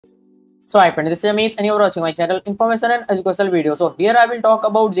So hi friends, this is Amit and you are watching my channel Information and Educational Video. So here I will talk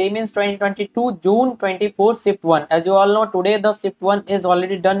about JEE Mains 2022 June 24 Shift 1. As you all know, today the Shift 1 is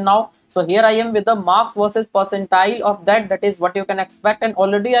already done now. So here I am with the marks versus percentile of that is what you can expect, and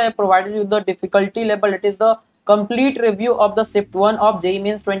already I have provided you the difficulty level. It is the complete review of the Shift 1 of JEE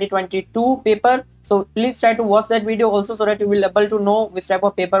Mains 2022 paper. So please try to watch that video also so that you will be able to know which type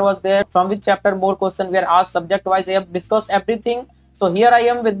of paper was there, from which chapter more question were asked subject wise. I have discussed everything. So here I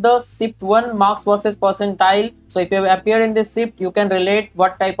am with the shift 1 marks versus percentile. So if you appear in this shift, you can relate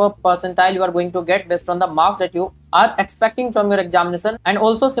what type of percentile you are going to get based on the marks that you are expecting from your examination. And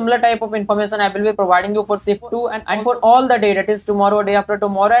also similar type of information I will be providing you for shift 2 and for all the day, that is tomorrow, day after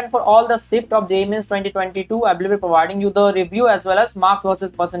tomorrow, and for all the shift of JEE Mains 2022, I will be providing you the review as well as marks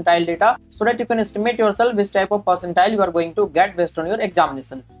versus percentile data so that you can estimate yourself which type of percentile you are going to get based on your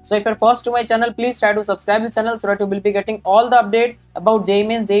examination. So if you are first to my channel, please try to subscribe this channel so that you will be getting all the update about JEE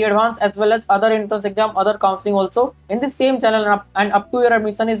Mains, JEE Advanced as well as other entrance exam, other counseling also in this same channel, and up to your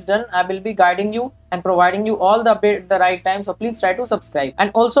admission is done, I will be guiding you and providing you all the update at the right time. So please try to subscribe. And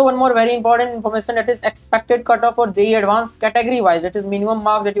also one more very important information, that is expected cutoff for JEE Advanced category wise. That is minimum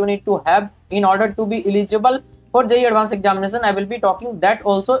mark that you need to have in order to be eligible for JEE Advanced examination. I will be talking that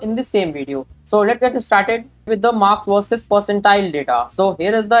also in the same video. So let's get started with the marks versus percentile data. So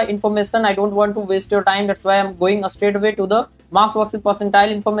here is the information. I don't want to waste your time, that's why I'm going straight away to the marks versus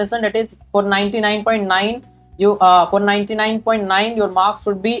percentile information. That is for 99.9, you for 99.9 your marks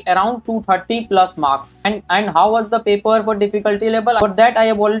should be around 230 plus marks. And how was the paper for difficulty level? For that I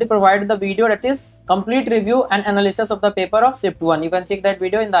have already provided the video, that is complete review and analysis of the paper of shift 1. You can check that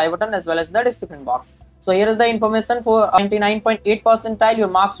video in the I button as well as the description box. So here is the information. For 99.8 percentile your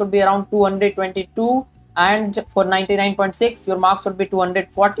marks should be around 222, and for 99.6 your marks should be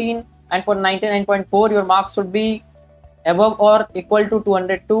 214, and for 99.4 your marks should be above or equal to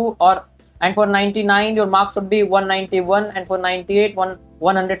 202, and for 99 your marks should be 191, and for 98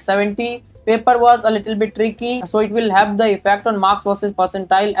 170. Paper was a little bit tricky, so it will have the effect on marks versus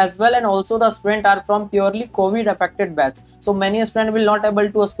percentile as well. And also the students are from purely COVID affected batch, so many students will not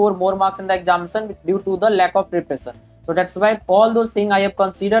able to score more marks in the examination due to the lack of preparation. So that's why all those things I have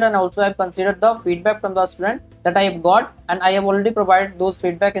considered, and also I have considered the feedback from the student that I have got, and I have already provided those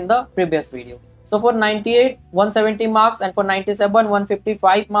feedback in the previous video. So for 98 170 marks, and for 97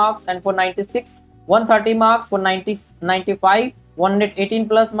 155 marks, and for 96 130 marks, for 95 118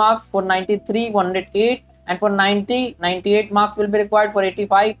 plus marks, for 93 108, and for 98 marks will be required, for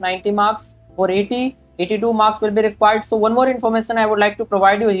 85 90 marks, for 82 marks will be required. So one more information I would like to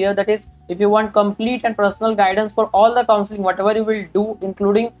provide you here, that is if you want complete and personal guidance for all the counseling whatever you will do,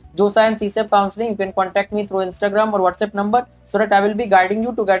 including JOSA and CSEP counseling, you can contact me through Instagram or WhatsApp number so that I will be guiding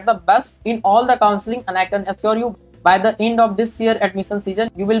you to get the best in all the counseling. And I can assure you, by the end of this year admission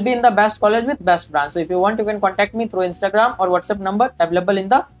season, you will be in the best college with best branch. So if you want, you can contact me through Instagram or WhatsApp number available in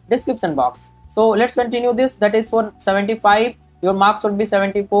the description box. So let's continue this. That is for 75 your marks should be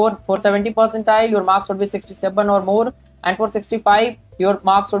 74. For 70 percentile your marks should be 67 or more, and for 65 your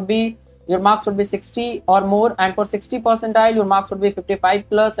marks should be 60 or more, and for 60 percentile your marks should be 55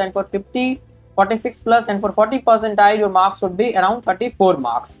 plus, and for 50 46 plus, and for 40 percentile your marks should be around 34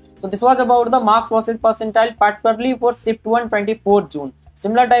 marks. So this was about the marks versus percentile, particularly for shift 1 24 June.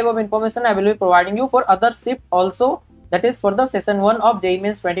 Similar type of information I will be providing you for other shift also, that is for the session 1 of JEE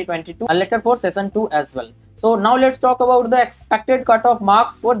Mains 2022 and later for session 2 as well. So now let's talk about the expected cutoff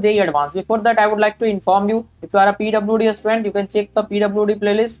marks for JEE Advanced. Before that I would like to inform you, if you are a PWD student, you can check the PWD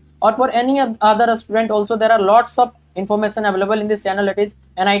playlist, or for any other student also there are lots of information available in this channel. It is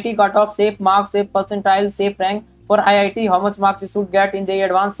NIT cutoff, safe marks, safe percentile, safe rank. For IIT, how much marks you should get in JEE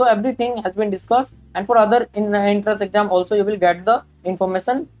Advanced. So everything has been discussed, and for other entrance exam also you will get the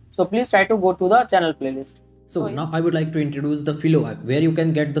information. So please try to go to the channel playlist. So now I would like to introduce the Philo app, where you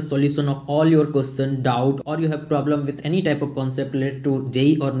can get the solution of all your question, doubt, or you have problem with any type of concept related to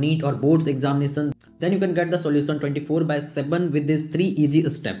JEE or NEET or boards examination. Then you can get the solution 24/7 with these 3 easy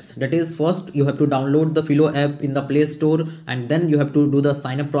steps. That is, first you have to download the Philo app in the Play Store, and then you have to do the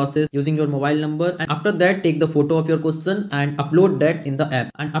sign up process using your mobile number. And after that, take the photo of your question and upload that in the app.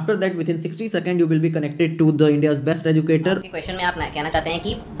 And after that, within 60 seconds, you will be connected to the India's best educator. Question में आप कहना चाहते हैं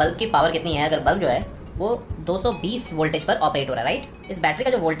कि bulb की power कितनी है? अगर बल्ब जो है वो 220 वोल्टेज पर ऑपरेट हो रहा है, राइट? इस बैटरी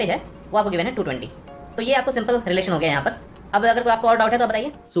का जो वोल्टेज है वो आपको गिवन है 220. तो ये आपको सिंपल रिलेशन हो गया यहाँ पर. अब अगर कोई आपको और डाउट है तो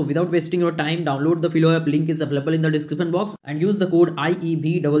बताइए. So without wasting your time, download the Philo app. Link is available in the description box and use the code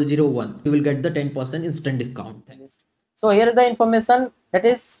IEB001. You will get the 10% instant discount. Thanks. So here is the information, that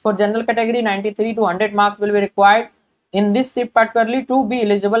is for general category 93 to 100 marks will be required in this shift particularly to be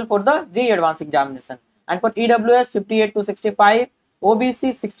eligible for the JEE Advanced examination. And for EWS 58 to 65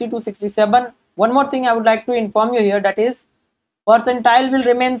 OBC 60 to 67. One more thing I would like to inform you here, that is percentile will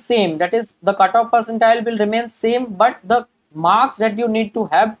remain same, that is the cutoff percentile will remain same, but the marks that you need to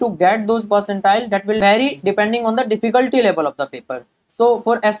have to get those percentile, that will vary depending on the difficulty level of the paper. So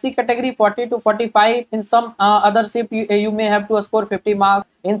for SC category 40 to 45, in some other shift you may have to score 50 marks,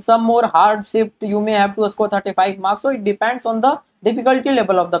 in some more hard shift you may have to score 35 marks. So it depends on the difficulty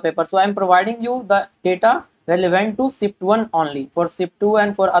level of the paper. So I am providing you the data relevant to shift 1 only. For shift 2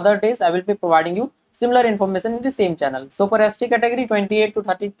 and for other days I will be providing you similar information in the same channel. So for ST category 28 to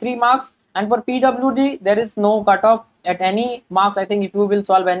 33 marks, and for PWD there is no cutoff at any marks. I think if you will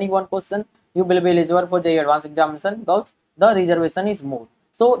solve any one question, you will be eligible for JEE advanced examination because the reservation is more.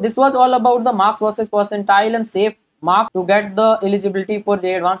 So this was all about the marks versus percentile and safe mark to get the eligibility for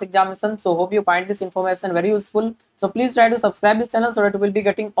JEE advanced examination. So hope you find this information very useful. So please try to subscribe this channel so that you will be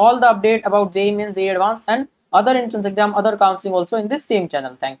getting all the update about JEE Mains, JEE advanced and other entrance exam, other counseling also in this same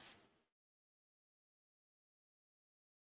channel. Thanks.